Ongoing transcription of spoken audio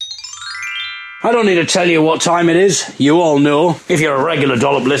I don't need to tell you what time it is. You all know. If you're a regular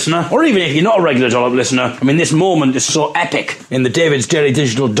Dollop listener, or even if you're not a regular Dollop listener, I mean, this moment is so epic in the David's Daily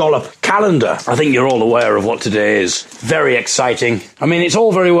Digital Dollop calendar. I think you're all aware of what today is. Very exciting. I mean, it's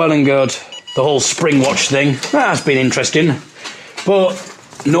all very well and good. The whole Spring Watch thing, that's been interesting. But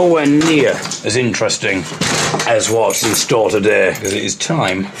nowhere near as interesting as what's in store today, because it is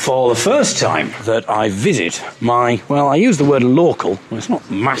time for the first time that I visit my, well, I use the word local. Well, it's not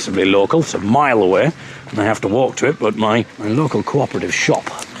massively local, it's a mile away, and I have to walk to it, but my local cooperative shop.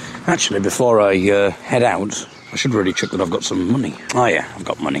 Actually, before I head out, I should really check that I've got some money. Oh yeah, I've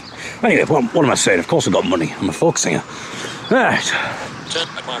got money. Anyway, what am I saying? Of course I've got money. I'm a folk singer. Right.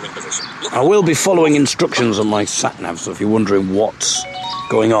 I will be following instructions on my sat-nav, so if you're wondering what's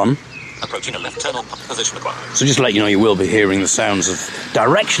going on, approaching a left turn on position required. So just to let you know, you will be hearing the sounds of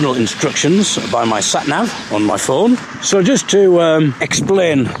directional instructions by my sat-nav on my phone. So just to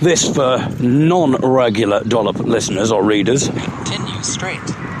explain this for non-regular Dollop listeners or readers. Continue straight.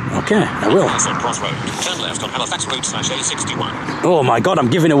 Okay, I will. Crossroad. Turn left on Halifax Road /A61. Oh my God, I'm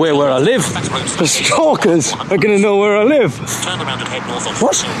giving away where I live. The stalkers are going to know where I live. Turn around and head north on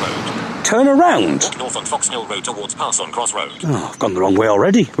What? Fox Hill Road. Turn around? Walk north on Fox Hill Road towards Pass on Cross Road. Oh, I've gone the wrong way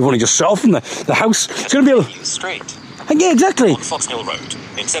already. We've only just set off from the house. It's going to be a... Continue straight. Yeah, exactly. On Fox Hill Road.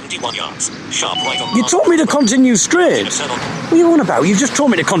 In 71 yards. Sharp right on You told me to continue straight. What are you on about? You just told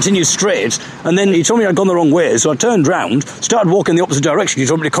me to continue straight, and then you told me I'd gone the wrong way, so I turned round, started walking the opposite direction. You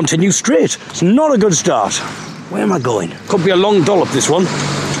told me to continue straight. It's not a good start. Where am I going? Could be a long dollop, this one.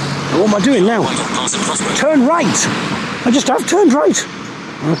 What am I doing now? Turn right. I just have turned right.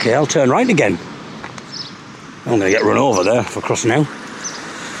 Okay, I'll turn right again. I'm going to get run over there for crossing now.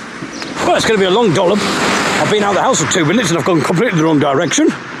 Well, it's going to be a long dollop. I've been out of the house for 2 minutes and I've gone completely the wrong direction.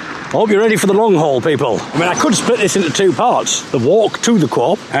 I hope you're ready for the long haul, people. I mean, I could split this into 2 parts. The walk to the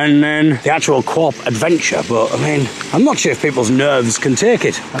co-op and then the actual co-op adventure. But, I mean, I'm not sure if people's nerves can take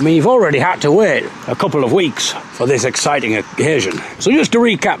it. I mean, you've already had to wait a couple of weeks for this exciting occasion. So just to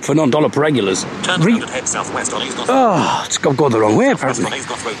recap for non-Dollop regulars. Turn around and head southwest on Aysgoth. Oh, it's got to go the wrong way, apparently.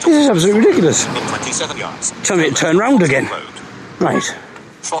 This is absolutely ridiculous. In 27 yards. Tell me to turn round again. Right.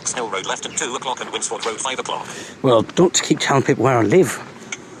 Fox Hill Road left at 2 o'clock and Winsford Road 5 o'clock. Well, don't keep telling people where I live.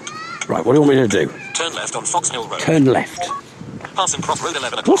 Right, what do you want me to do? Turn left on Fox Hill Road. Turn left. Pass and Cross Road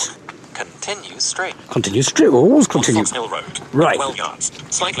 11 o'clock. What? Continue straight. Continue straight. Well, always continue. On Fox Hill Road. Right. 12 yards.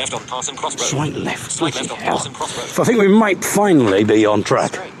 Slight left on Pass and Cross Road. Slight left. Slight left on Pass and Cross Road. So I think we might finally be on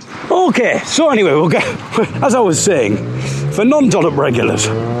track. Straight. Okay, so anyway, we'll go. As I was saying, for non-Dollop regulars,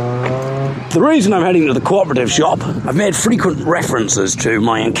 the reason I'm heading to the cooperative shop, I've made frequent references to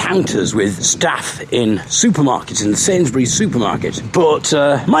my encounters with staff in supermarkets, in the Sainsbury's supermarket. But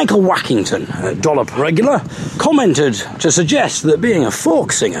Michael Wackington, a Dollop regular, commented to suggest that being a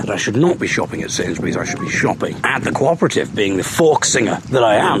folk singer, that I should not be shopping at Sainsbury's, I should be shopping at the cooperative, being the folk singer that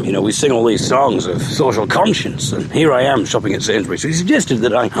I am. You know, we sing all these songs of social conscience, and here I am shopping at Sainsbury's. So he suggested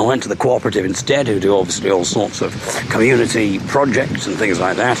that I went to the cooperative instead, who do obviously all sorts of community projects and things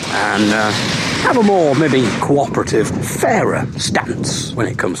like that, and have a more, maybe, cooperative, fairer stance when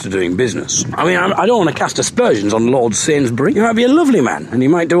it comes to doing business. I mean, I don't want to cast aspersions on Lord Sainsbury. He might be a lovely man, and he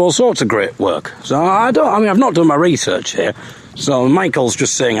might do all sorts of great work. So I've not done my research here. So Michael's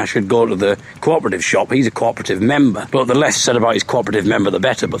just saying I should go to the cooperative shop. He's a cooperative member, but the less said about his cooperative member, the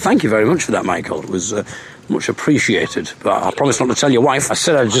better. But thank you very much for that, Michael. It was much appreciated. But I promised not to tell your wife. I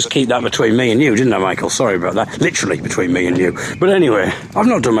said I'd just keep that between me and you, didn't I, Michael? Sorry about that. Literally between me and you. But anyway, I've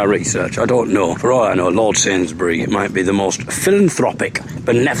not done my research. I don't know. For all I know, Lord Sainsbury might be the most philanthropic,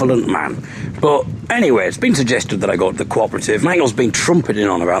 benevolent man. But anyway, it's been suggested that I go to the cooperative. Michael's been trumpeting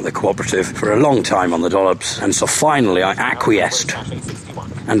on about the cooperative for a long time on the Dollops, and so finally I acquiesced.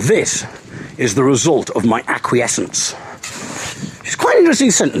 And this is the result of my acquiescence. It's quite an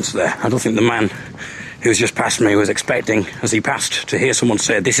interesting sentence there. I don't think the man who's just passed me was expecting, as he passed, to hear someone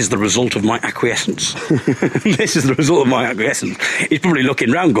say, "This is the result of my acquiescence." This is the result of my acquiescence. He's probably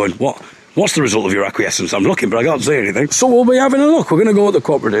looking round going, "What? What's the result of your acquiescence?" I'm looking, but I can't see anything. So we'll be having a look. We're going to go at the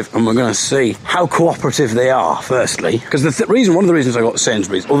cooperative, and we're going to see how cooperative they are, firstly. Because one of the reasons I got to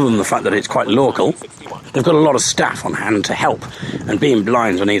Sainsbury's, other than the fact that it's quite local, they've got a lot of staff on hand to help. And being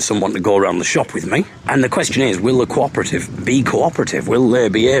blind, I need someone to go around the shop with me. And the question is, will the cooperative be cooperative? Will they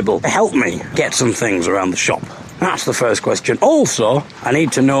be able to help me get some things around the shop? That's the first question. Also, I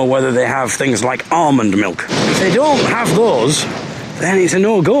need to know whether they have things like almond milk. If they don't have those, then it's a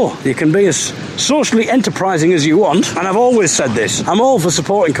no-go. You can be as socially enterprising as you want, and I've always said this. I'm all for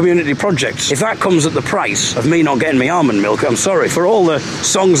supporting community projects. If that comes at the price of me not getting me almond milk, I'm sorry. For all the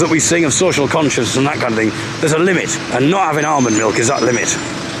songs that we sing of social conscience and that kind of thing, there's a limit, and not having almond milk is that limit.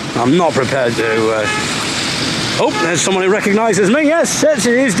 I'm not prepared to... Oh, there's someone who recognises me. Yes, it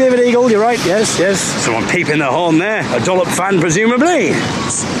is David Eagle. You're right. Yes. Someone peeping their horn there. A Dollop fan, presumably.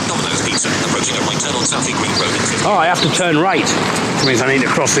 Domino's Pizza, approaching a right turn on Southie Green Road in 50. Oh, I have to turn right. Which means I need to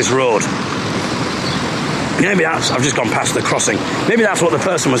cross this road. Maybe that's... I've just gone past the crossing. Maybe that's what the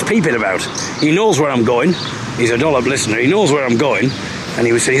person was peeping about. He knows where I'm going. He's a Dollop listener. He knows where I'm going. And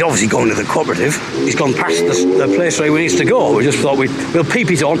he's obviously going to the cooperative. He's gone past the place where he needs to go. We just thought we'll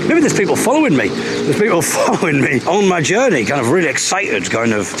peep it on. Maybe there's people following me. There's people following me on my journey, kind of really excited,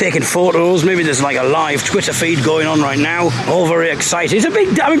 kind of taking photos. Maybe there's like a live Twitter feed going on right now. All very excited. It's a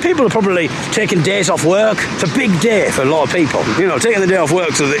big day. I mean, people are probably taking days off work. It's a big day for a lot of people. You know, taking the day off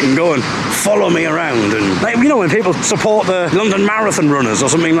work so they can go and follow me around. And, like, you know, when people support the London Marathon runners or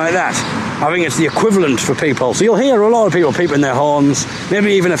something like that. I think it's the equivalent for people. So you'll hear a lot of people peeping their horns,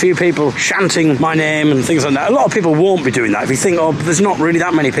 maybe even a few people chanting my name and things like that. A lot of people won't be doing that. If you think, oh, there's not really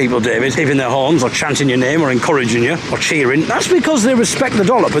that many people, David, peeping their horns or chanting your name or encouraging you or cheering, that's because they respect the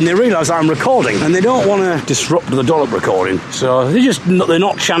Dollop and they realise I'm recording and they don't want to disrupt the Dollop recording. So they're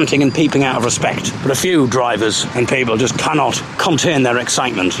not chanting and peeping out of respect. But a few drivers and people just cannot contain their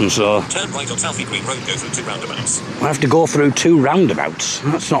excitement, and so... Turn right on Southie Green Road, go through 2 roundabouts. I have to go through 2 roundabouts.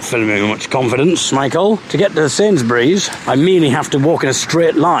 That's not filling me with much confidence, Michael. To get to Sainsbury's, I merely have to walk in a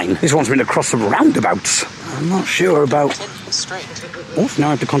straight line. This wants me to cross some roundabouts. I'm not sure about... Straight. Oh, now I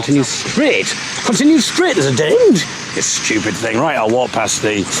have to continue straight. Continue straight, there's a dead end. This stupid thing. Right, I'll walk past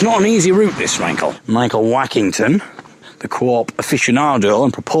the... It's not an easy route, this, Michael. Michael Wackington, the Co-op aficionado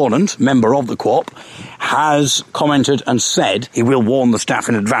and proponent, member of the Co-op, has commented and said he will warn the staff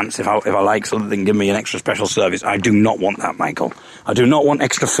in advance if I like, so that they can give me an extra special service. I do not want that, Michael. I do not want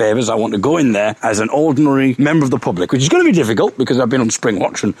extra favours. I want to go in there as an ordinary member of the public, which is going to be difficult because I've been on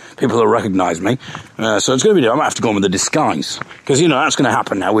Springwatch and people will recognise me. So it's going to be difficult. I might have to go in with a disguise because, you know, that's going to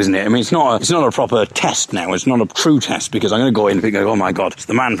happen now, isn't it? I mean, it's not a proper test now. It's not a true test because I'm going to go in and think, oh my God, it's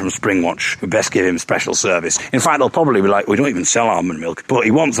the man from Springwatch. We best give him special service. In fact, they'll probably be like, we don't even sell almond milk, but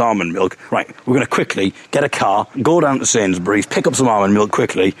he wants almond milk. Right, we're going to quickly get a car, go down to Sainsbury's, pick up some almond milk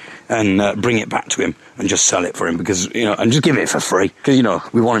quickly and bring it back to him and just sell it for him because, you know, and just give it for free because, you know,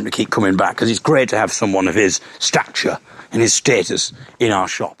 we want him to keep coming back because it's great to have someone of his stature and his status in our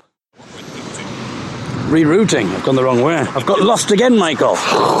shop. Rerouting. I've gone the wrong way. I've got lost again, Michael.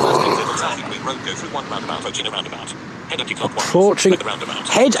 Approaching.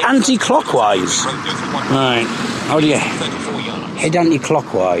 Head anti-clockwise. Right. How do you... Head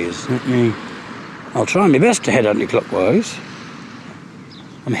anti-clockwise. I'll try my best to head anti-clockwise.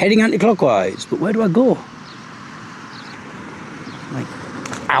 I'm heading anti-clockwise, but where do I go? Like,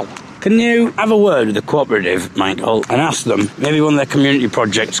 ow. Can you have a word with the cooperative, Michael, and ask them, maybe one of their community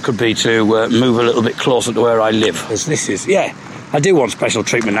projects could be to move a little bit closer to where I live? Because this is, yeah, I do want special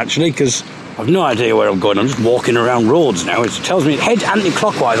treatment, actually, because I've no idea where I'm going. I'm just walking around roads now. It tells me head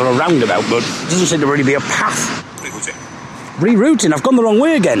anti-clockwise on a roundabout, but it doesn't seem to really be a path. Rerouting. I've gone the wrong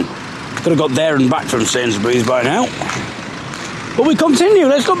way again. Could have got there and back from Sainsbury's by now. But we continue.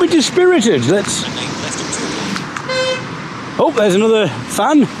 Let's not be dispirited. Let's... Oh, there's another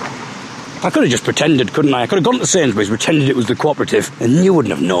fan. I could have just pretended, couldn't I? I could have gone to Sainsbury's, pretended it was the cooperative, and you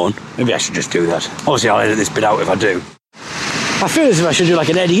wouldn't have known. Maybe I should just do that. Obviously, I'll edit this bit out if I do. I feel as if I should do like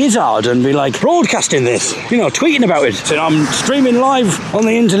an Eddie Izzard and be like broadcasting this, you know, tweeting about it. So I'm streaming live on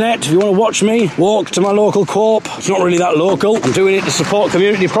the internet. If you want to watch me, walk to my local co-op. It's not really that local. I'm doing it to support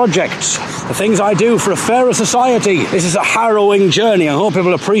community projects. The things I do for a fairer society. This is a harrowing journey. I hope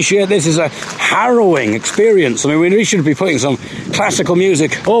people appreciate this is a harrowing experience. I mean, we really should be putting some classical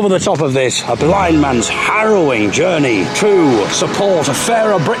music over the top of this. A blind man's harrowing journey to support a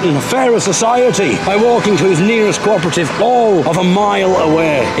fairer Britain, a fairer society by walking to his nearest cooperative all of a mile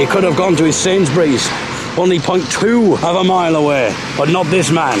away. He could have gone to his Sainsbury's, only 0.2 of a mile away, but not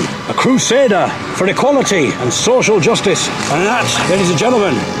this man. A crusader for equality and social justice. And that, ladies and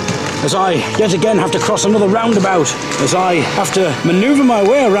gentlemen, as I yet again have to cross another roundabout, as I have to manoeuvre my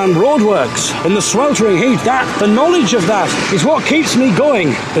way around roadworks in the sweltering heat, the knowledge of that is what keeps me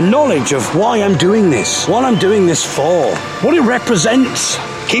going. The knowledge of why I'm doing this, what I'm doing this for, what it represents,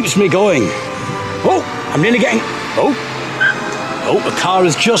 keeps me going. Oh, I'm nearly getting... Oh, the car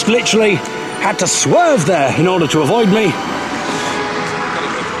has just literally had to swerve there in order to avoid me.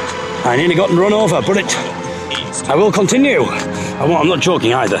 I nearly got run over, but I will continue. I'm not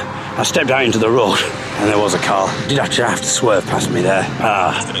joking either. I stepped out into the road and there was a car. Did actually have to swerve past me there.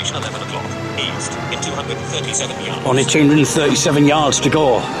 Destination 11 o'clock, east, in 237 yards. Only 237 yards to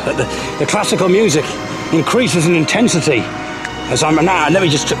go. The classical music increases in intensity. As I'm now, let me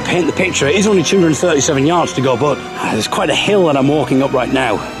just paint the picture. It is only 237 yards to go, but there's quite a hill that I'm walking up right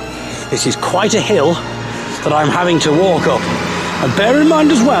now. This is quite a hill that I'm having to walk up. And bear in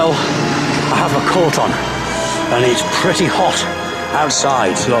mind as well, I have a coat on and it's pretty hot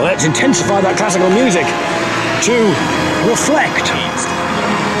outside. So let's intensify that classical music to reflect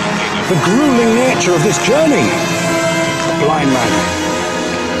the grueling nature of this journey. A blind man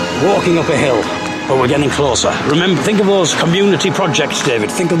walking up a hill, but we're getting closer. Remember, think of those community projects, David.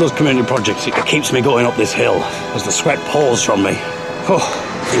 Think of those community projects. It keeps me going up this hill as the sweat pours from me. Oh,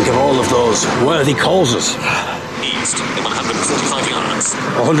 think of all of those worthy causes. East, 145 yards.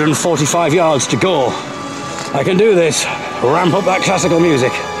 145 yards to go. I can do this. Ramp up that classical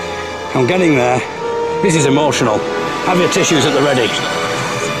music. I'm getting there. This is emotional. Have your tissues at the ready.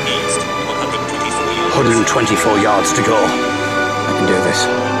 East, 124 yards to go. I can do this.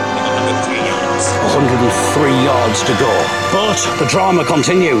 103 yards. 103 yards to go. But the drama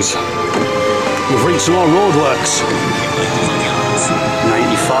continues. We've reached some more roadworks.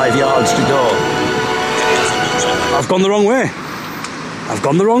 95 yards to go. I've gone the wrong way. I've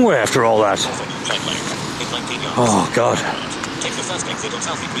gone the wrong way after all that. Oh, God.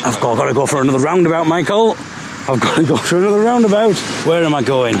 I've got to go for another roundabout, Michael. I've got to go for another roundabout. Where am I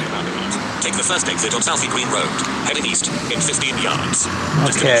going? Take the first exit on Southie Green Road. Heading east in 15 yards.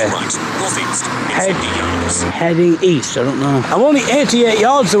 Okay. Right, northeast in 50 yards. Heading east, I don't know. I'm only 88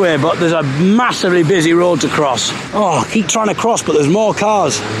 yards away, but there's a massively busy road to cross. Oh, I keep trying to cross, but there's more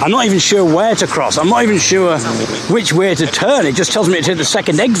cars. I'm not even sure where to cross. I'm not even sure which way to turn. It just tells me to take the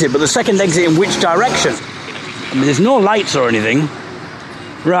second exit, but the second exit in which direction? I mean, there's no lights or anything.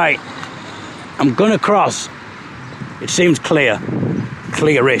 Right. I'm going to cross. It seems clear.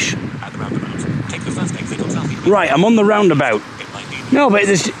 Clearish. At the roundabout. Take the first exit on Southie. Right, I'm on the roundabout. No, but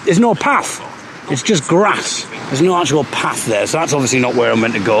there's no path. It's just grass. There's no actual path there, so that's obviously not where I'm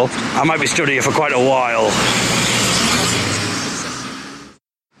meant to go. I might be stood here for quite a while.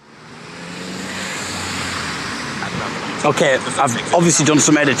 Okay, I've obviously done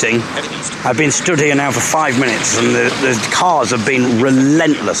some editing. I've been stood here now for 5 minutes, and the cars have been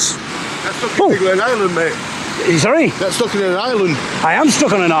relentless. That's stuck in an island, mate. Sorry? That's stuck in an island. I am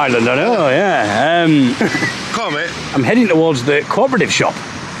stuck on an island, I know, yeah. Come on, mate. I'm heading towards the cooperative shop.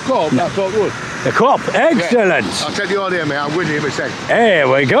 Co-op, that's all good. The co-op, excellent. Yeah. I'll tell you all there, mate. I'm with you in a second. Here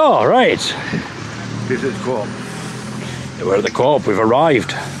we go, right. This is co-op. We're at the co-op, we've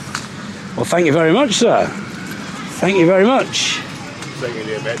arrived. Well, thank you very much, sir. Thank you very much. Thank you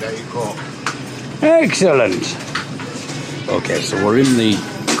there, mate. That you co-op. Excellent. Okay, so we're in the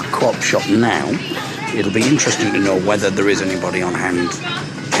co-op shop now. It'll be interesting to know whether there is anybody on hand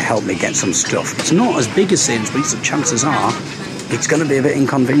to help me get some stuff. It's not as big as Sainsbury's, so chances are it's going to be a bit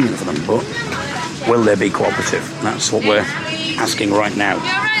inconvenient for them, but will they be cooperative? That's what we're asking right now. You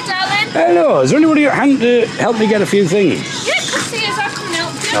alright, darling? Hello, is there anybody at hand to help me get a few things? Yeah, come see us, I'll come and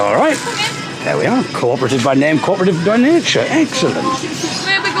help you. Alright, there we are. Cooperative by name, cooperative by nature. Excellent.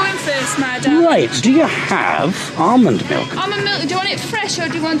 Where are we going first, my darling? Right, do you have almond milk? Almond milk, do you want it fresh or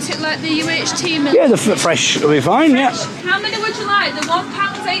do you want it like the UHT milk? Yeah, the fresh will be fine, yeah. How many would you like? The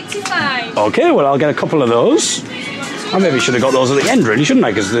 £1.85. Okay, well, I'll get a couple of those. I maybe should have got those at the end, really, shouldn't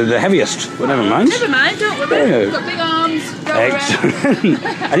I? Because they're the heaviest. But never mind. Never mind, don't worry. Yeah. We've got big arms. Excellent.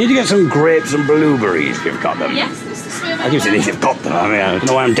 I need to get some grapes and blueberries if you've got them. Yes, Mr. Swim. I give you these, you've got them. I mean, I don't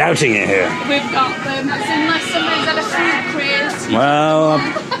know why I'm doubting it here. We've got them. That's unless somebody's had a fruit craze. Well,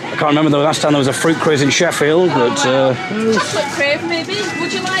 I can't remember the last time there was a fruit craze in Sheffield, but... Chocolate crave, maybe.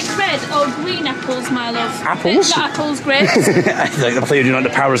 Would you like red or green apples, my love? Apples? Not apples, grapes. I thought you were doing like the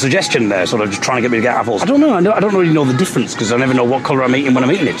power of suggestion there, sort of just trying to get me to get apples. I don't know, I don't really know the difference, because I never know what colour I'm eating when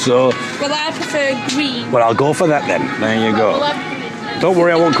I'm eating it, so... Well, I prefer green. Well, I'll go for that then. There you go. Don't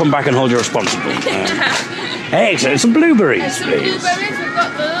worry, I won't come back and hold you responsible. Excellent. Some blueberries, Some please. blueberries, we've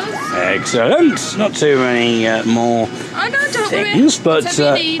got those. Excellent. Not too many more Oh, no, don't things, worry. but...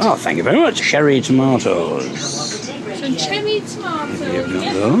 Whatever you need. oh, thank you very much. Cherry tomatoes. Some cherry tomatoes. You've got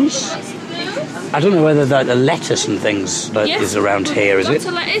Yeah. those. I don't know whether the lettuce and things that is around here, is it? Lots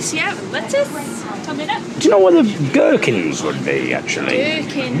of lettuce, yeah. Lettuce. Tell me that. Do you know where the gherkins would be, actually?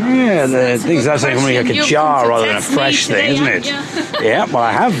 Gherkins. Yeah, the things that's like question. a You've jar come to rather than a test me fresh thing, today, isn't it? haven't Yeah, well,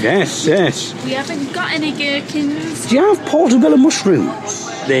 I have, yes. We haven't got any gherkins. Do you have portobello mushrooms?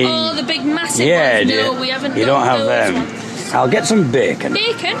 Oh, the big massive yeah, ones. do you? No, we haven't You got don't have those them. ones. I'll get some bacon.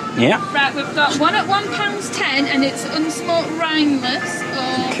 Bacon? Yeah. Right, we've got one at £1.10 and it's unsmoked rineless.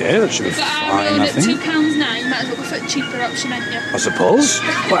 Or Okay, that should be we've got our fine, own I at think. £2.09. Might as well go for a cheaper option, haven't you? I suppose.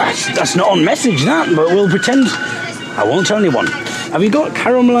 Well, that's not on message, that, but we'll pretend. I won't tell anyone. Have you got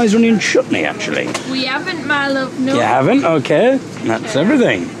caramelised onion chutney, actually? We haven't, my love, no. You haven't? Okay. That's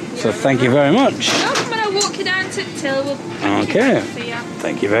everything. So thank you very much. No, come on, I'll walk you down to the till. We'll pack Okay. it for you.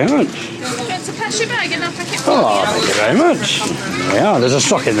 Thank you very much. Do you want to pass your bag and I'll pack it for Oh, you? thank you very much. Yeah, there's a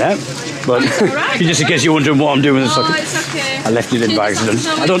sock in there. But alright. just in case you're wondering what I'm doing with the sock. Oh, it's okay. I left it in by accident.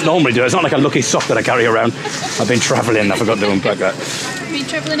 I don't normally do it. It's not like a lucky sock that I carry around. I've been travelling. I forgot to unpack that. Been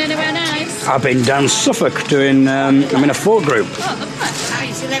travelling anywhere nice? I've been down Suffolk doing. I'm in a folk group. Oh, lovely.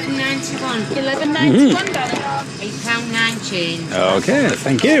 It's £11.91. £11.91, darling. £8.19. Okay,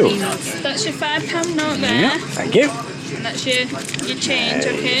 thank you. That's your £5 note there. Yeah, thank you. And that's your change,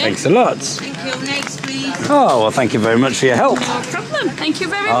 okay? Thanks a lot. Thank you. Next, please. Oh, well, thank you very much for your help. No problem. Thank you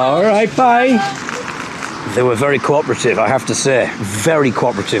very much. All right, bye. They were very cooperative, I have to say. Very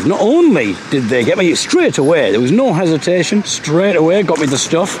cooperative. Not only did they get me straight away, there was no hesitation, straight away got me the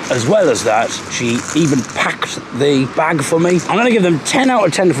stuff. As well as that, she even packed the bag for me. I'm going to give them 10 out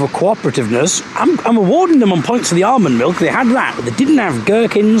of 10 for cooperativeness. I'm awarding them on points of the almond milk. They had that, but they didn't have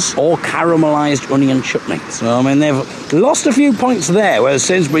gherkins or caramelised onion chutney. So, I mean, they've lost a few points there, whereas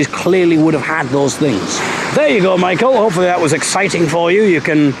Sainsbury's clearly would have had those things. There you go, Michael. Hopefully that was exciting for you. You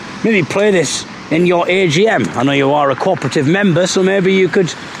can maybe play this in your AGM. I know you are a cooperative member, so maybe you could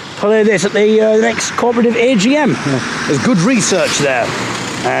play this at the next cooperative AGM. There's good research there.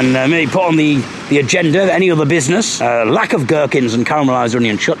 And maybe put on the agenda any other business. Lack of gherkins and caramelised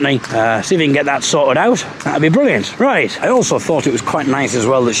onion chutney. See if you can get that sorted out. That'd be brilliant. Right. I also thought it was quite nice as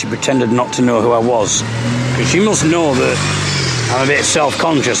well that she pretended not to know who I was. Because she must know that I'm a bit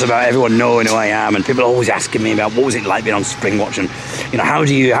self-conscious about everyone knowing who I am, and people are always asking me about what was it like being on Springwatch, and how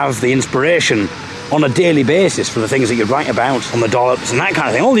do you have the inspiration on a daily basis for the things that you write about on the Dollops and that kind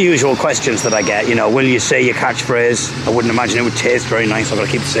of thing. All the usual questions that I get, will you say your catchphrase? I wouldn't imagine it would taste very nice, I've got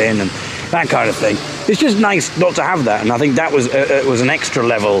to keep saying, and that kind of thing. It's just nice not to have that, and I think that was an extra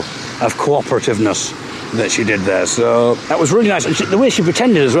level of cooperativeness that she did there, so that was really nice. And the way she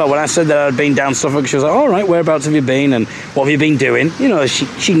pretended as well, when I said that I'd been down Suffolk, she was like, all right, whereabouts have you been and what have you been doing?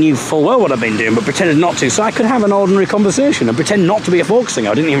 She knew full well what I'd been doing, but pretended not to, so I could have an ordinary conversation and pretend not to be a folk singer.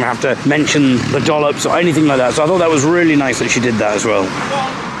 I didn't even have to mention the Dollops or anything like that, so I thought that was really nice that she did that as well.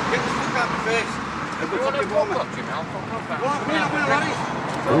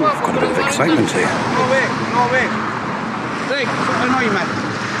 Oh, I've got a bit of excitement here. No way. Hey, I know you, mate.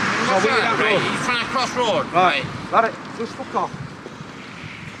 What's that, mate? He's trying to cross road. Right. Got it. Just fuck off.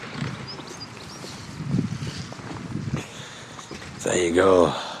 There you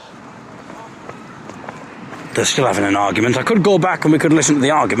go. They're still having an argument. I could go back and we could listen to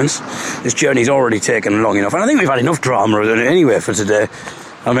the arguments. This journey's already taken long enough, and I think we've had enough drama anyway for today.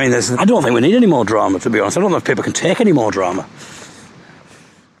 I mean, I don't think we need any more drama, to be honest. I don't know if people can take any more drama.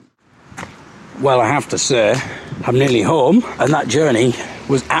 Well, I have to say, I'm nearly home, and that journey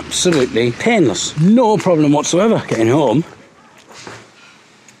was absolutely painless. No problem whatsoever getting home.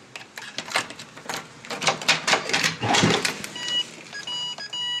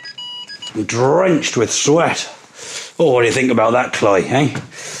 I'm drenched with sweat. Oh, what do you think about that, Chloe, eh?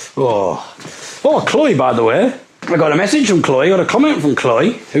 Oh, Chloe, by the way. I got a message from Chloe, got a comment from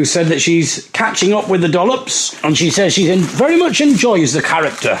Chloe, who said that she's catching up with the Dollops, and she says she very much enjoys the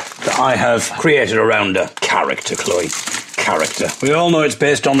character that I have created around her. Character, Chloe. Character. We all know it's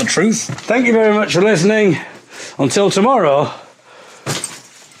based on the truth. Thank you very much for listening. Until tomorrow,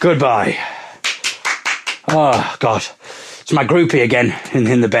 goodbye. Oh, God. It's my groupie again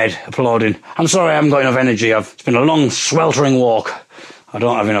in the bed, applauding. I'm sorry I haven't got enough energy. It's been a long, sweltering walk. I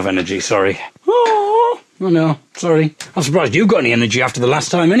don't have enough energy, sorry. Oh, no, sorry. I'm surprised you got any energy after the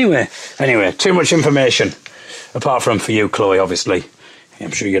last time anyway. Anyway, too much information. Apart from for you, Chloe, obviously. I'm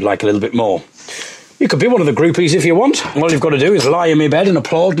sure you'd like a little bit more. You could be one of the groupies if you want. All you've got to do is lie in my bed and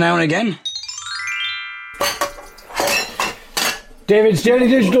applaud now and again. David's Daily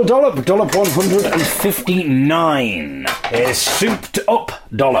Digital Dollop, Dollop 159. A souped up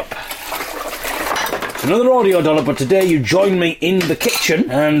dollop. It's another audio dollop, but today you join me in the kitchen,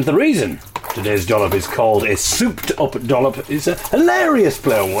 and the reason today's dollop is called a souped up dollop is a hilarious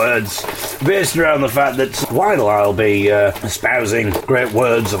play on words, based around the fact that while I'll be espousing great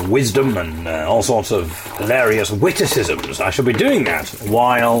words of wisdom and all sorts of hilarious witticisms, I shall be doing that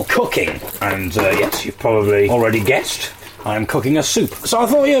while cooking. And yes, you've probably already guessed, I'm cooking a soup. So I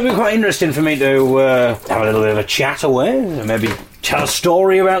thought, it'd be quite interesting for me to have a little bit of a chat away, maybe tell a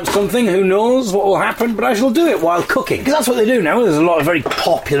story about something. Who knows what will happen, but I shall do it while cooking. Because that's what they do now. There's a lot of very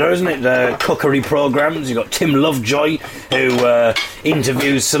popular, isn't it, cookery programmes. You've got Tim Lovejoy, who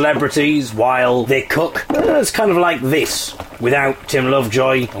interviews celebrities while they cook. It's kind of like this, without Tim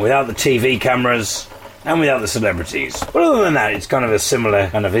Lovejoy, and without the TV cameras, and without the celebrities. But other than that, it's kind of a similar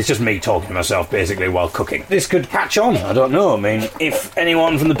kind of, it's just me talking to myself basically while cooking. This could catch on, I don't know. I mean, if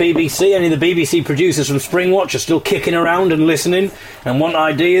anyone from the BBC, any of the BBC producers from Springwatch are still kicking around and listening and want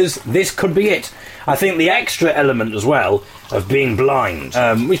ideas, this could be it. I think the extra element as well of being blind,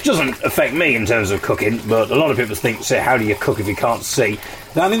 which doesn't affect me in terms of cooking, but a lot of people say, how do you cook if you can't see?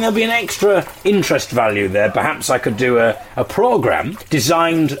 I think there'll be an extra interest value there. Perhaps I could do a programme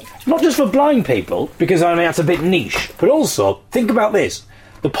designed not just for blind people, because I mean that's a bit niche, but also, think about this,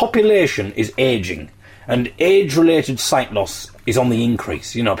 the population is ageing, and age-related sight loss is on the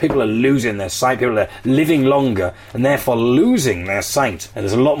increase. You know, people are losing their sight, people are living longer, and therefore losing their sight. And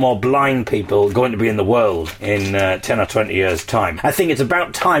there's a lot more blind people going to be in the world in 10 or 20 years' time. I think it's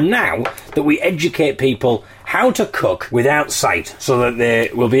about time now that we educate people how to cook without sight, so that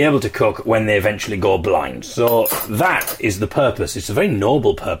they will be able to cook when they eventually go blind. So that is the purpose. It's a very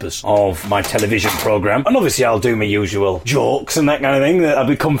noble purpose of my television programme. And obviously I'll do my usual jokes and that kind of thing that I've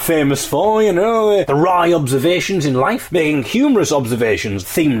become famous for, you know, the wry observations in life, making humorous observations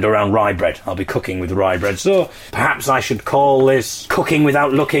themed around rye bread. I'll be cooking with rye bread. So perhaps I should call this Cooking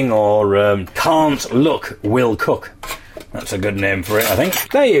Without Looking, or Can't Look, Will Cook. That's a good name for it, I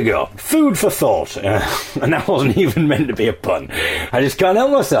think. There you go. Food for thought. And that wasn't even meant to be a pun. I just can't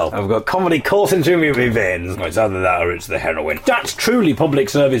help myself. I've got comedy coursing through my veins. Well, it's either that or it's the heroin. That's truly public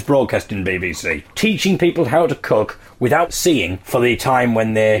service broadcasting, BBC. Teaching people how to cook without seeing for the time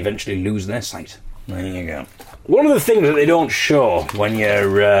when they eventually lose their sight. There you go. One of the things that they don't show when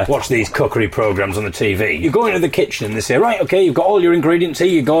you watch these cookery programmes on the TV, you go into the kitchen and they say, right, okay, you've got all your ingredients, here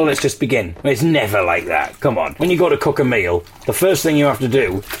you go, let's just begin. Well, it's never like that. Come on. When you go to cook a meal, the first thing you have to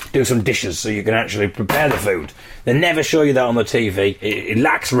do some dishes so you can actually prepare the food. They never show you that on the TV. It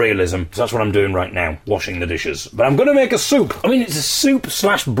lacks realism. So that's what I'm doing right now, washing the dishes. But I'm going to make a soup. I mean, it's a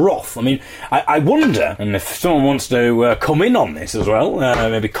soup/broth. I mean, I wonder, and if someone wants to come in on this as well,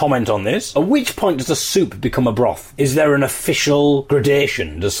 maybe comment on this, at which point does a soup become a broth? Is there an official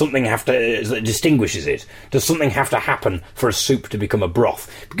gradation? Does something have to, that distinguishes it? Does something have to happen for a soup to become a broth?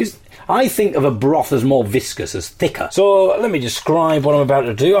 Because I think of a broth as more viscous, as thicker. So let me describe what I'm about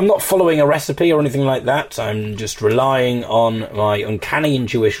to do. I'm not following a recipe or anything like that. I'm just relying on my uncanny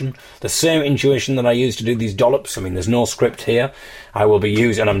intuition, the same intuition that I use to do these dollops. I mean, there's no script here. I will be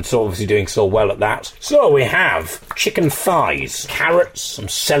using, and I'm so obviously doing so well at that. So we have chicken thighs, carrots, some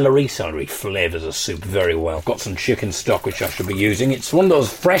celery. Celery flavours a soup very well. Got some chicken stock which I should be using. It's one of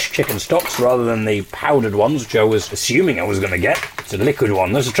those fresh chicken stocks rather than the powdered ones, which I was assuming I was going to get. It's a liquid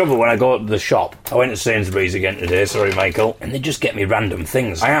one. There's the trouble when I go to the shop. I went to Sainsbury's again today, sorry Michael, and they just get me random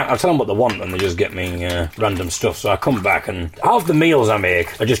things. I'll tell them what they want and they just get me random stuff. So I come back and half the meals I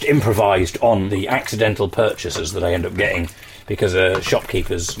make are just improvised on the accidental purchases that I end up getting, because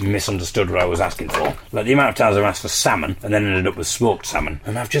shopkeepers misunderstood what I was asking for. Like the amount of times I've asked for salmon and then ended up with smoked salmon.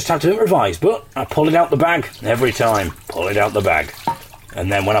 And I've just had to improvise, but I pull it out the bag every time. Pull it out the bag.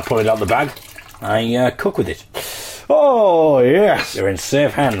 And then when I pull it out the bag, I cook with it. Oh, yes. You're in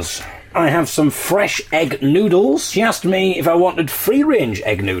safe hands. I have some fresh egg noodles. She asked me if I wanted free-range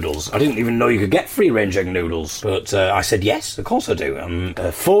egg noodles. I didn't even know you could get free-range egg noodles. But I said yes, of course I do. I'm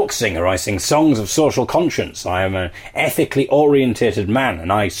a folk singer. I sing songs of social conscience. I am an ethically orientated man,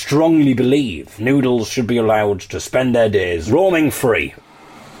 and I strongly believe noodles should be allowed to spend their days roaming free.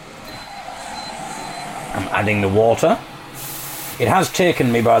 I'm adding the water. It has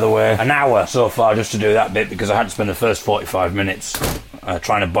taken me, by the way, an hour so far just to do that bit, because I had to spend the first 45 minutes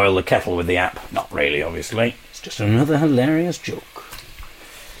trying to boil the kettle with the app. Not really, obviously. It's just another hilarious joke.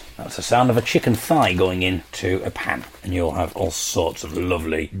 That's the sound of a chicken thigh going into a pan, and you'll have all sorts of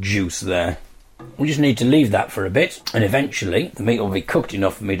lovely juice there. We just need to leave that for a bit, and eventually the meat will be cooked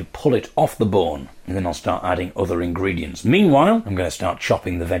enough for me to pull it off the bone, and then I'll start adding other ingredients. Meanwhile, I'm going to start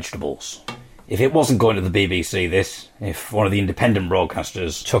chopping the vegetables. If it wasn't going to the BBC, if one of the independent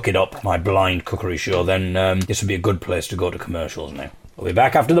broadcasters took it up, my blind cookery show, then this would be a good place to go to commercials now. We'll be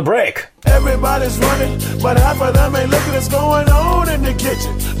back after the break. Everybody's running, but half of them ain't looking what's going on in the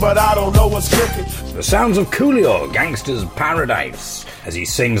kitchen. But I don't know what's cooking. The sounds of Coolio, Gangster's Paradise, as he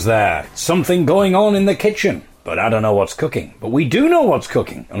sings there. Something going on in the kitchen, but I don't know what's cooking. But we do know what's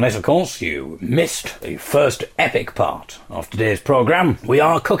cooking, unless, of course, you missed the first epic part of today's programme. We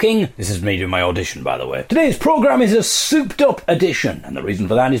are cooking. This is me doing my audition, by the way. Today's programme is a souped-up edition, and the reason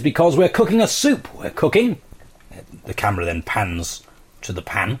for that is because we're cooking a soup. We're cooking. The camera then pans to the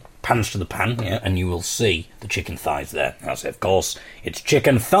pan, yeah, and you will see the chicken thighs there. That's it, of course. It's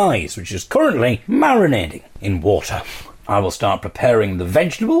chicken thighs, which is currently marinating in water. I will start preparing the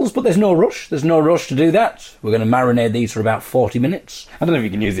vegetables, but there's no rush. There's no rush to do that. We're going to marinate these for about 40 minutes. I don't know if you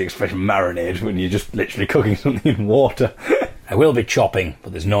can use the expression marinade when you're just literally cooking something in water. I will be chopping,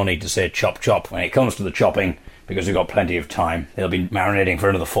 but there's no need to say chop chop when it comes to the chopping, because we've got plenty of time. They'll be marinating for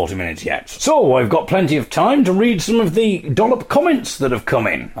another 40 minutes yet. So, I've got plenty of time to read some of the Dollop comments that have come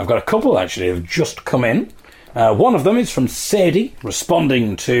in. I've got a couple, actually, that have just come in. One of them is from Sadie,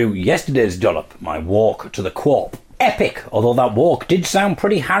 responding to yesterday's Dollop, my walk to the Co-op. Epic, although that walk did sound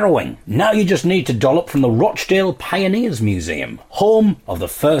pretty harrowing. Now you just need to dollop from the Rochdale Pioneers Museum, home of the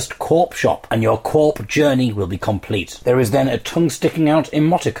first Co-op shop, and your Co-op journey will be complete. There is then a tongue sticking out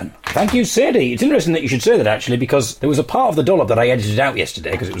emoticon. Thank you, Sadie. It's interesting that you should say that, actually, because there was a part of the Dollop that I edited out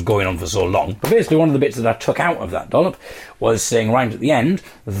yesterday because it was going on for so long. But basically, one of the bits that I took out of that Dollop was saying right at the end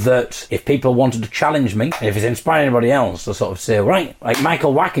that if people wanted to challenge me, and if it's inspired anybody else to sort of say, right, like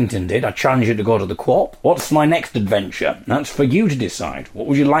Michael Wackington did, I challenge you to go to the Co-op. What's my next adventure? That's for you to decide. What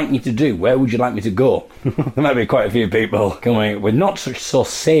would you like me to do? Where would you like me to go? There might be quite a few people coming with not such so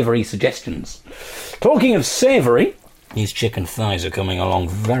savoury suggestions. Talking of savoury, these chicken thighs are coming along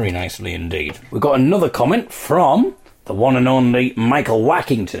very nicely indeed. We've got another comment from the one and only Michael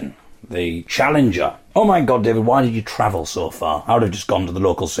Wackington, the challenger. Oh my God, David, why did you travel so far? I would have just gone to the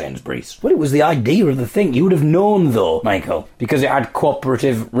local Sainsbury's. Well, it was the idea of the thing. You would have known, though, Michael, because it had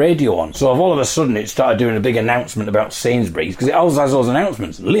cooperative radio on. So all of a sudden it started doing a big announcement about Sainsbury's, because it always has those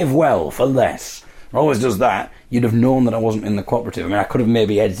announcements. Live well for less. It always does that. You'd have known that I wasn't in the cooperative. I mean, I could have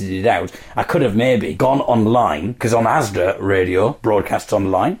maybe edited it out. I could have maybe gone online, because on Asda radio broadcasts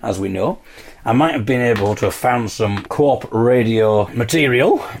online, as we know, I might have been able to have found some Co-op radio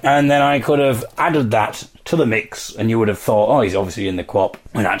material, and then I could have added that to the mix, and you would have thought, oh, he's obviously in the Co-op,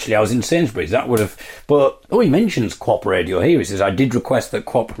 and actually I was in Sainsbury's. That would have... But, he mentions Co-op radio here. He says, I did request that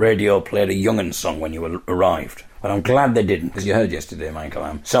Co-op radio played a Young'uns song when you arrived. But I'm glad they didn't, because you heard yesterday, Michael,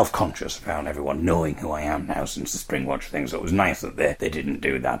 I'm self-conscious about everyone knowing who I am now since the Springwatch thing, so it was nice that they didn't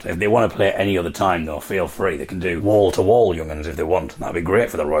do that. If they want to play it any other time, though, feel free. They can do wall-to-wall Young'uns if they want. That'd be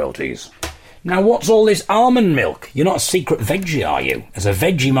great for the royalties. Now, what's all this almond milk? You're not a secret veggie, are you? As a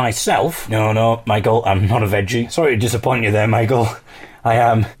veggie myself... No, Michael, I'm not a veggie. Sorry to disappoint you there, Michael. I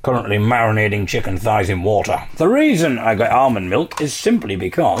am currently marinating chicken thighs in water. The reason I got almond milk is simply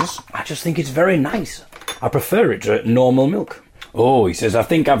because I just think it's very nice. I prefer it to normal milk. Oh, he says, I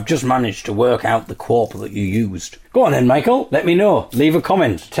think I've just managed to work out the Co-op that you used. Go on then, Michael. Let me know. Leave a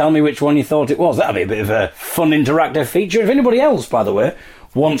comment. Tell me which one you thought it was. That'll be a bit of a fun interactive feature. If anybody else, by the way,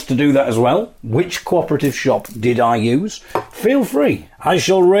 wants to do that as well, which cooperative shop did I use? Feel free. I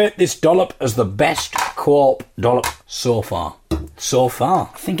shall rate this Dollop as the best Co-op Dollop so far. So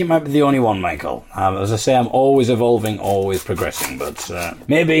far. I think it might be the only one, Michael. As I say, I'm always evolving, always progressing, but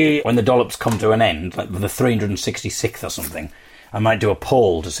maybe when the Dollops come to an end, like the 366th or something, I might do a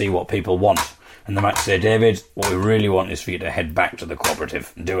poll to see what people want. And they might say, David, what we really want is for you to head back to the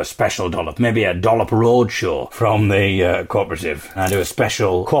cooperative and do a special Dollop. Maybe a Dollop roadshow from the cooperative. And do a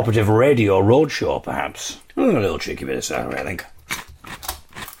special cooperative radio roadshow, perhaps. A little cheeky bit of salary, I think.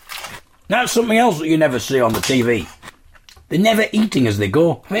 That's something else that you never see on the TV. They're never eating as they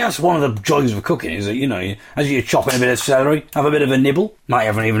go. I mean, that's one of the joys of cooking, is that, you know, as you're chopping a bit of celery, have a bit of a nibble. Might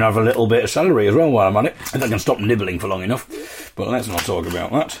even have a little bit of celery as well while I'm at it. If I can stop nibbling for long enough. But let's not talk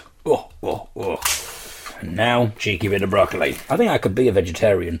about that. Oh. And now, cheeky bit of broccoli. I think I could be a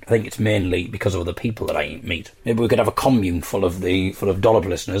vegetarian. I think it's mainly because of the people that I eat meat. Maybe we could have a commune full of Dollop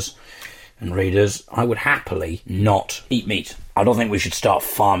listeners and readers. I would happily not eat meat. I don't think we should start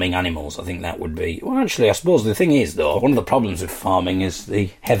farming animals. I think that would be... Well, actually, I suppose the thing is, though, one of the problems with farming is the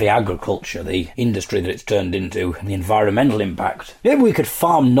heavy agriculture, the industry that it's turned into, and the environmental impact. Maybe we could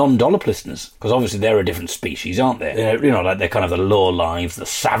farm non-Dollop listeners, because obviously they're a different species, aren't they? They're, you know, like they're kind of the low lives, the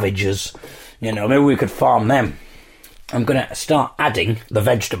savages. You know, maybe we could farm them. I'm going to start adding the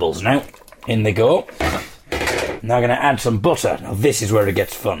vegetables now. In they go. Now I'm going to add some butter. Now this is where it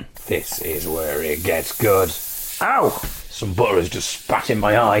gets fun. This is where it gets good. Ow! Some butter has just spat in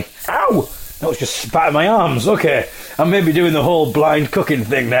my eye. Ow! That was just spat in my arms. Okay, I'm maybe doing the whole blind cooking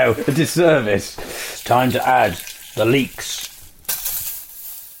thing now. A disservice. It's time to add the leeks.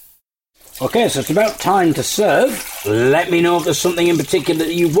 Okay, so it's about time to serve. Let me know if there's something in particular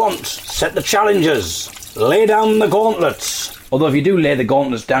that you want. Set the challenges. Lay down the gauntlets. Although if you do lay the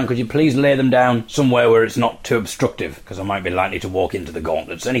gauntlets down, could you please lay them down somewhere where it's not too obstructive? Because I might be likely to walk into the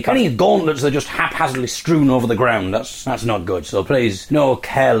gauntlets. Any gauntlets that are just haphazardly strewn over the ground, that's not good. So please, no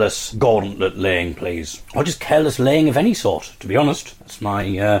careless gauntlet laying, please. Or just careless laying of any sort, to be honest. That's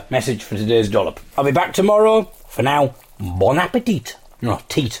my message for today's Dollop. I'll be back tomorrow. For now, bon appetit. No,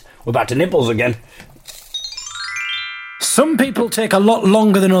 teat. We're back to nipples again. Some people take a lot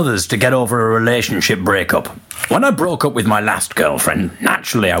longer than others to get over a relationship breakup. When I broke up with my last girlfriend,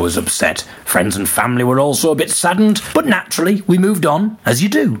 naturally I was upset. Friends and family were also a bit saddened, but naturally we moved on, as you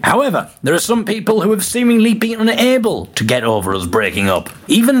do. However, there are some people who have seemingly been unable to get over us breaking up,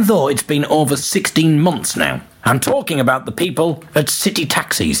 even though it's been over 16 months now. I'm talking about the people at City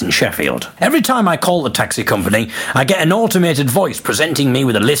Taxis in Sheffield. Every time I call the taxi company, I get an automated voice presenting me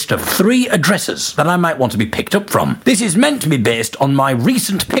with a list of 3 addresses that I might want to be picked up from. This is meant to be based on my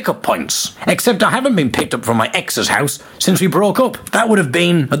recent pickup points, except I haven't been picked up from my ex's house since we broke up. That would have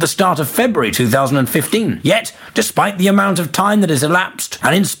been at the start of February 2015. Yet, despite the amount of time that has elapsed,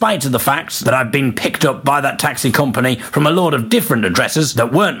 and in spite of the fact that I've been picked up by that taxi company from a load of different addresses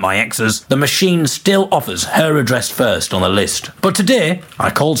that weren't my ex's, the machine still offers her address first on the list. But today,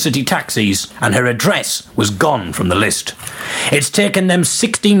 I called City Taxis and her address was gone from the list. It's taken them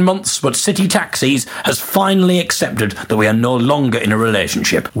 16 months, but City Taxis has finally accepted that we are no longer in a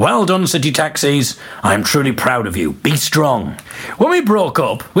relationship. Well done, City Taxis. I'm truly proud of you. Be strong. When we broke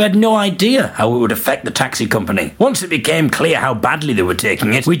up, we had no idea how it would affect the taxi company. Once it became clear how badly they were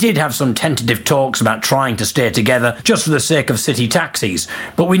taking it, we did have some tentative talks about trying to stay together just for the sake of City Taxis,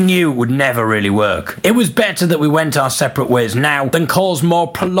 but we knew it would never really work. It was better that we went our separate ways now than cause more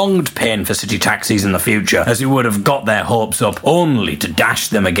prolonged pain for City Taxis in the future, as we would have got their hopes up only to dash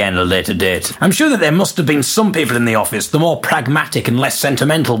them again at a later date. I'm sure that there must have been some people in the office, the more pragmatic and less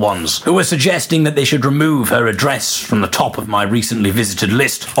sentimental ones, who were suggesting that they should remove her address from the top of my recently visited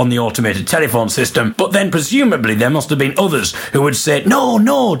list on the automated telephone system, but then presumably there must have been others who would say,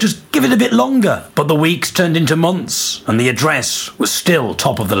 no, just give it a bit longer. But the weeks turned into months, and the address was still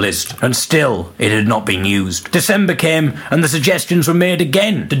top of the list, and still it had not been used. December came, and the suggestions were made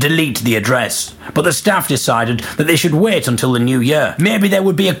again to delete the address, but the staff decided that they should wait until the new year. Maybe there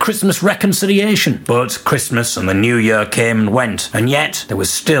would be a Christmas reconciliation. But Christmas and the new year came and went, and yet there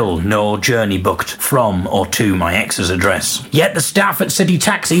was still no journey booked from or to my ex's address. Yet the staff at City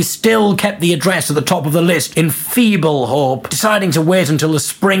Taxis still kept the address at the top of the list in feeble hope, deciding to wait until the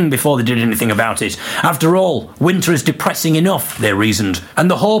spring before they did anything about it. After all, winter is depressing enough, they reasoned,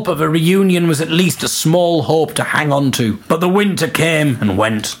 and the hope of a reunion was at least a small hope to hang on to. But the winter came and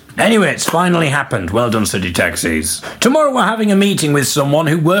went. Anyway, it's finally happened. Well done, City Taxis. Tomorrow we're having a meeting with someone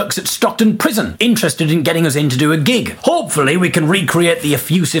who works at Stockton Prison, interested in getting us in to do a gig. Hopefully we can recreate the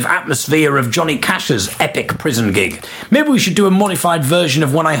effusive atmosphere of Johnny Cash's epic prison gig. Maybe we should do a modified version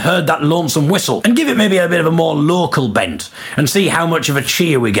of When I Heard That Lonesome Whistle and give it maybe a bit of a more local bent and see how much of a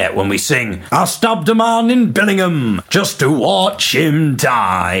cheer we get when we sing I stabbed a man in Billingham just to watch him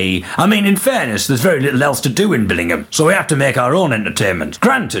die. I mean, in fairness, there's very little else to do in Billingham, so we have to make our own entertainment.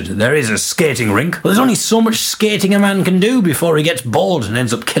 Granted, there is a skating rink, but there's only so much skating a man can do before he gets bored and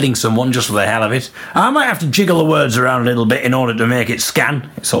ends up killing someone just for the hell of it. I might have to jiggle the words around a little bit in order to make it scan.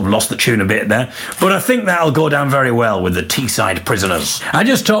 It sort of lost the tune a bit there, but I think that'll go down very well with the Teesside prisoners. I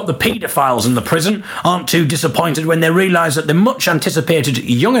just hope the paedophiles in the prison aren't too disappointed when they realise that the much anticipated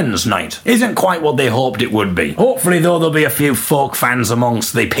Young'uns night isn't quite what they hoped it would be. Hopefully though there'll be a few folk fans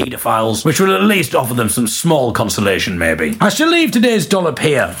amongst the paedophiles, which will at least offer them some small consolation maybe. I shall leave today's dollop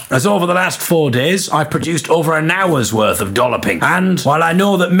here, as over the last 4 days I've produced over an hour's worth of dolloping, and while I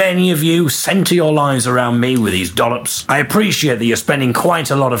know that many of you centre your lives around me with these dollops, I appreciate that you're spending quite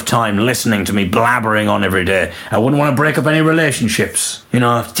a lot of time listening to me blabbering on every day. I wouldn't want to break up any relationships. You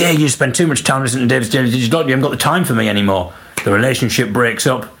know, you spend too much time listening to David's Daily Digital, you haven't got the time for me anymore. The relationship breaks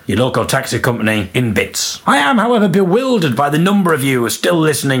up, your local taxi company in bits. I am, however, bewildered by the number of you who are still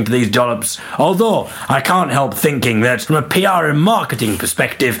listening to these dollops, although I can't help thinking that from a PR and marketing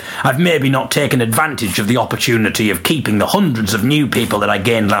perspective, I've maybe not taken advantage of the opportunity of keeping the hundreds of new people that I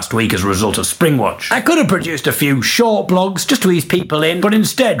gained last week as a result of Springwatch. I could have produced a few short blogs just to ease people in, but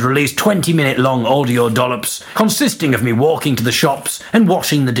instead released 20-minute long audio dollops consisting of me walking to the shops and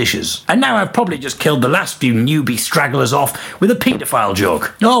washing the dishes. And now I've probably just killed the last few newbie stragglers off with a paedophile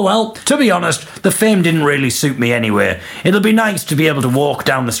joke. Oh well, to be honest, the fame didn't really suit me anyway. It'll be nice to be able to walk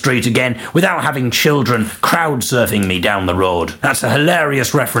down the street again without having children crowd surfing me down the road. That's a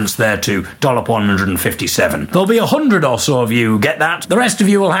hilarious reference there to Dollop 157. There'll be 100 or so of you who get that. The rest of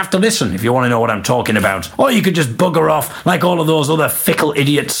you will have to listen if you want to know what I'm talking about. Or you could just bugger off like all of those other fickle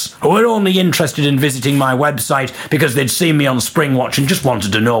idiots who are only interested in visiting my website because they'd seen me on Springwatch and just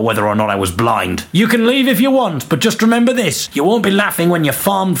wanted to know whether or not I was blind. You can leave if you want, but just remember this: you won't be laughing when your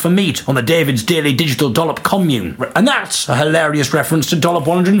farm farmed for meat on the David's Daily Digital Dollop commune. And that's a hilarious reference to Dollop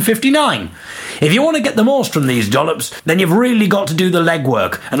 159. If you want to get the most from these dollops, then you've really got to do the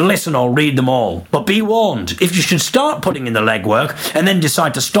legwork and listen or read them all. But be warned, if you should start putting in the legwork and then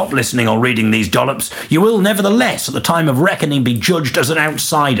decide to stop listening or reading these dollops, you will nevertheless at the time of reckoning be judged as an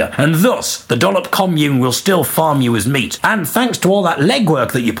outsider, and thus the Dollop commune will still farm you as meat, and thanks to all that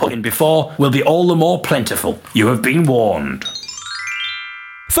legwork that you put in before, will be all the more plentiful. You have been warned.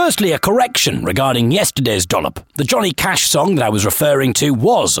 Firstly, a correction regarding yesterday's dollop. The Johnny Cash song that I was referring to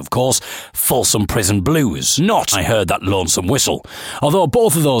was, of course, Folsom Prison Blues, not I Heard That Lonesome Whistle, although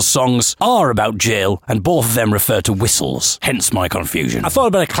both of those songs are about jail and both of them refer to whistles, hence my confusion. I thought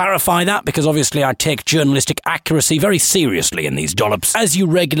I'd better clarify that because obviously I take journalistic accuracy very seriously in these dollops, as you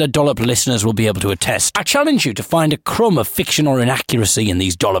regular dollop listeners will be able to attest. I challenge you to find a crumb of fiction or inaccuracy in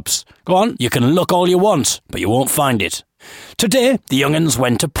these dollops. Go on, you can look all you want, but you won't find it. Today, the young'uns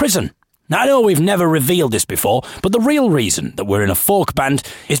went to prison. Now, I know we've never revealed this before, but the real reason that we're in a folk band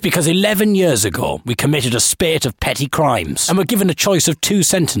is because 11 years ago we committed a spate of petty crimes and were given a choice of 2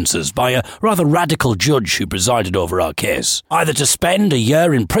 sentences by a rather radical judge who presided over our case. Either to spend a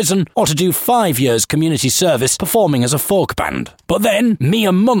year in prison or to do 5 years community service performing as a folk band. But then,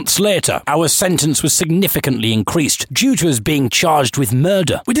 mere months later, our sentence was significantly increased due to us being charged with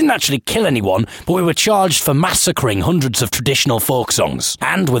murder. We didn't actually kill anyone, but we were charged for massacring hundreds of traditional folk songs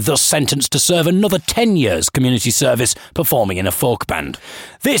and were thus sentenced to serve another 10 years community service performing in a folk band.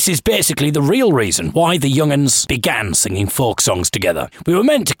 This is basically the real reason why the young'uns began singing folk songs together. We were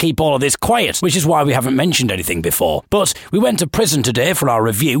meant to keep all of this quiet, which is why we haven't mentioned anything before. But we went to prison today for our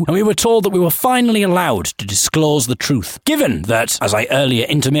review and we were told that we were finally allowed to disclose the truth. Given that, as I earlier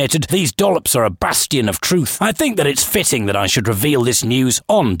intimated, these dollops are a bastion of truth, I think that it's fitting that I should reveal this news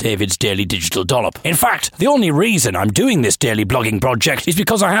on David's Daily Digital Dollop. In fact, the only reason I'm doing this daily blogging project is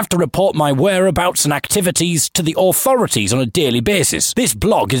because I have to report my whereabouts and activities to the authorities on a daily basis. This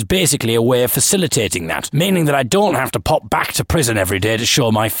blog is basically a way of facilitating that, meaning that I don't have to pop back to prison every day to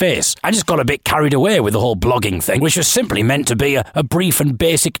show my face. I just got a bit carried away with the whole blogging thing, which was simply meant to be a brief and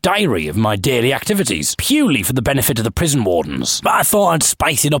basic diary of my daily activities, purely for the benefit of the prison wardens. But I thought I'd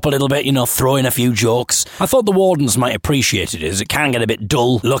spice it up a little bit, throw in a few jokes. I thought the wardens might appreciate it, as it can get a bit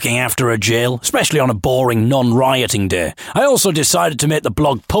dull looking after a jail, especially on a boring non-rioting day. I also decided to make the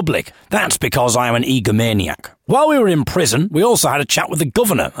blog public. That's because I am an egomaniac. While we were in prison, we also had a chat with the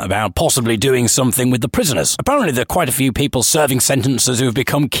governor about possibly doing something with the prisoners. Apparently there are quite a few people serving sentences who have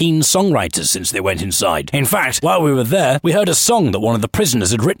become keen songwriters since they went inside. In fact, while we were there, we heard a song that one of the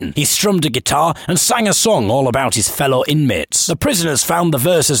prisoners had written. He strummed a guitar and sang a song all about his fellow inmates. The prisoners found the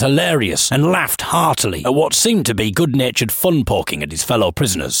verses hilarious and laughed heartily at what seemed to be good-natured fun poking at his fellow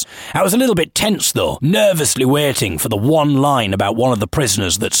prisoners. I was a little bit tense though, nervously waiting for the one line about one of the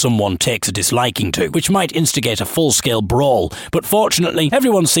prisoners that someone takes a disliking to, which might instigate a full-scale brawl, but fortunately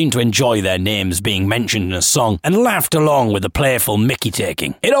everyone seemed to enjoy their names being mentioned in a song and laughed along with the playful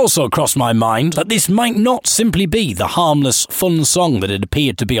mickey-taking. It also crossed my mind that this might not simply be the harmless, fun song that it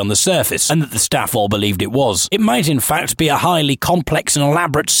appeared to be on the surface, and that the staff all believed it was. It might in fact be a highly complex and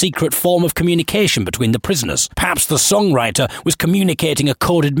elaborate secret form of communication between the prisoners. Perhaps the songwriter was communicating a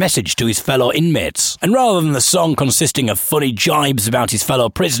coded message to his fellow inmates, and rather than the song consisting of funny jibes about his fellow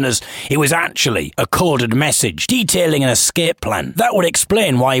prisoners, it was actually a coded message detailing an escape plan. That would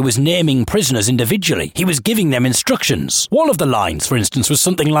explain why he was naming prisoners individually. He was giving them instructions. One of the lines, for instance, was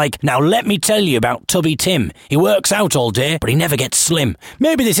something like, "Now let me tell you about Tubby Tim. He works out all day, but he never gets slim."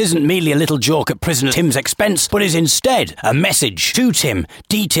 Maybe this isn't merely a little joke at prisoner Tim's expense, but is instead a message to Tim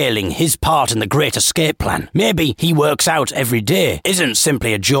detailing his part in the great escape plan. Maybe he works out every day isn't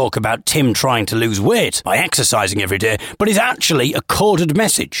simply a joke about Tim trying to lose weight by exercising every day, but is actually a coded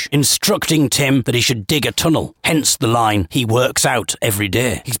message instructing Tim that he should dig a tunnel. Hence the line, "He works out every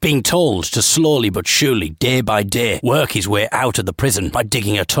day." He's being told to slowly but surely, day by day, work his way out of the prison by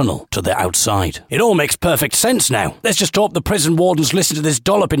digging a tunnel to the outside. It all makes perfect sense now. Let's just hope the prison wardens listen to this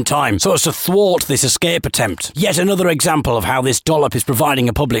dollop in time so as to thwart this escape attempt. Yet another example of how this dollop is providing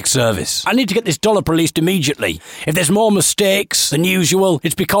a public service. I need to get this dollop released immediately. If there's more mistakes than usual,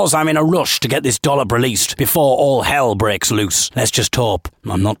 it's because I'm in a rush to get this dollop released before all hell breaks loose. Let's just hope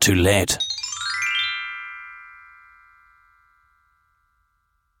I'm not too late.